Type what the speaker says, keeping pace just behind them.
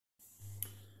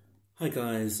Hi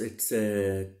guys, it's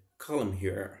Colin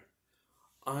here.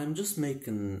 I'm just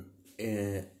making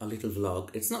a little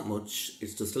vlog. It's not much,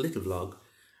 it's just a little vlog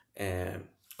uh,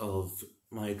 of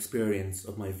my experience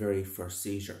of my very first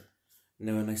seizure.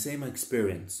 Now, when I say my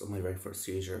experience of my very first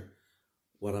seizure,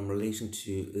 what I'm relating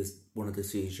to is one of the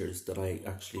seizures that I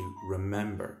actually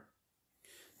remember,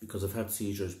 because I've had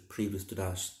seizures previous to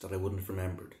that I wouldn't have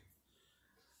remembered.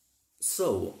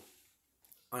 So,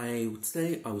 I would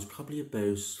say I was probably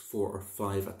about 4 or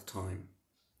 5 at the time,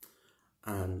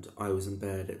 and I was in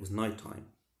bed. It was night time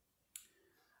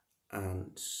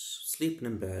and sleeping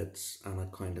in bed, and I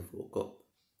kind of woke up.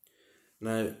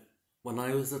 Now, when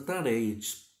I was at that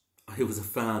age, I was a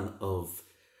fan of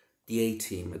the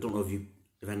A-Team. I don't know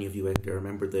if any of you out there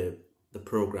remember the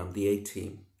program, the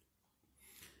A-Team.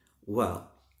 Well,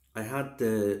 I had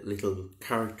the little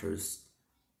characters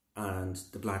and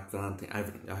the black van thing,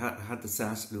 everything. I had the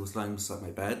set, and it was lying beside my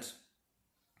bed,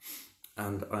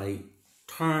 and I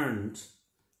turned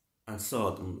and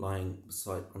saw them lying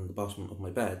on the bottom of my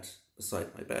bed,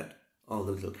 beside my bed, all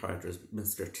the little characters,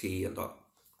 Mr. T and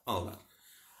all that.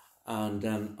 And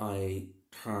then I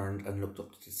turned and looked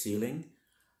up to the ceiling,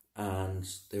 and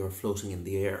they were floating in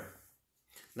the air.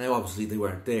 Now obviously they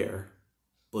weren't there,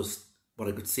 but what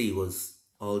I could see was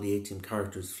all the A-Team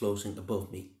characters floating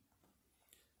above me.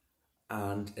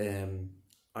 And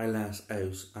I let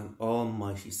out an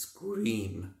almighty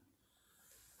scream.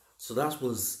 So that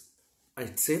was,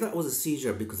 I'd say that was a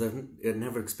seizure, because I'd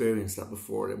never experienced that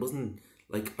before. It wasn't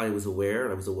like I was aware,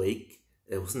 I was awake.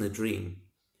 It wasn't a dream.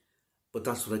 But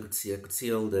that's what I could see. I could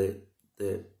see all the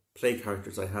play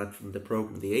characters I had from the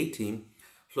program, the A-Team,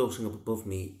 floating up above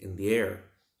me in the air.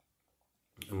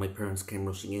 And my parents came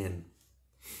rushing in,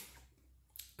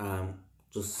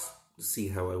 just to see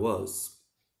how I was.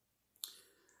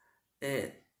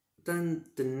 Then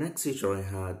the next seizure I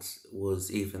had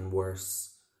was even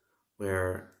worse,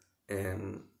 where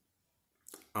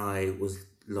I was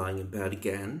lying in bed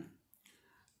again,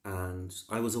 and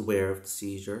I was aware of the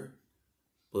seizure,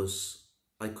 but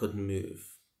I couldn't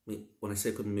move. When I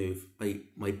say couldn't move,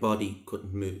 my body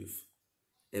couldn't move.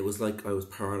 It was like I was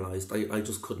paralysed. I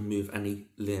just couldn't move any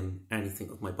limb, anything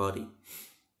of my body.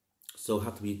 So I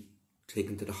had to be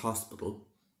taken to the hospital,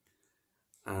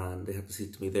 and they had to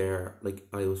see to me there. Like,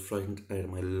 I was frightened out of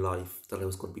my life that I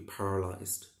was going to be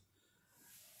paralysed,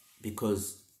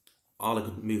 because all I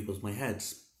could move was my head.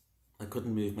 I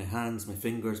couldn't move my hands, my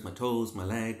fingers, my toes, my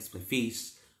legs, my feet,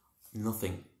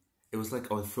 nothing. It was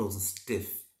like I was frozen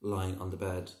stiff lying on the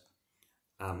bed.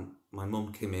 My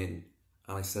mum came in,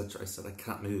 and I said, I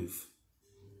can't move.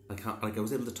 I can't, like, I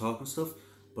was able to talk and stuff,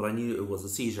 but I knew it was a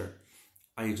seizure.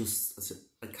 I said,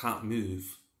 I can't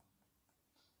move.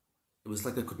 It was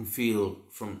like I couldn't feel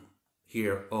from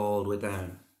here all the way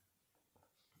down.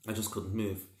 I just couldn't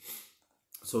move.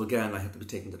 So again, I had to be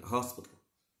taken to the hospital.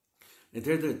 Now,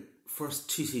 they're the first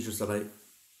 2 seizures that I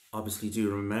obviously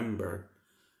do remember.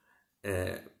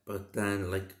 But then,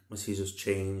 like, my seizures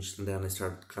changed, and then I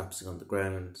started collapsing on the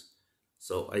ground.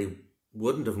 So I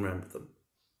wouldn't have remembered them.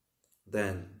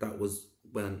 Then that was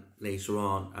when, later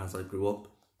on, as I grew up,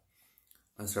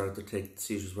 I started to take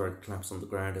seizures where I'd collapse on the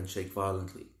ground and shake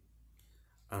violently,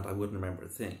 and I wouldn't remember a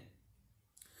thing.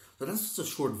 So that's just a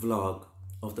short vlog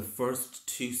of the first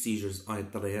 2 seizures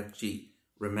that I actually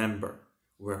remember,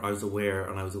 where I was aware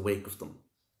and I was awake of them.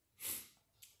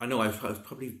 I know I was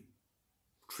probably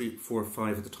 3, 4, or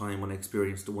 5 at the time when I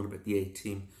experienced the one about the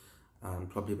A-Team, and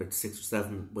probably about 6 or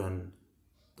 7 when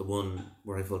the one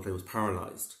where I felt I was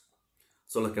paralysed.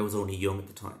 So, like, I was only young at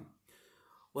the time.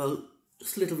 Well,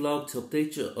 just a little vlog to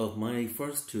update you of my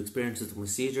first 2 experiences of my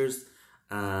seizures,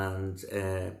 and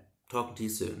talking to you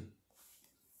soon.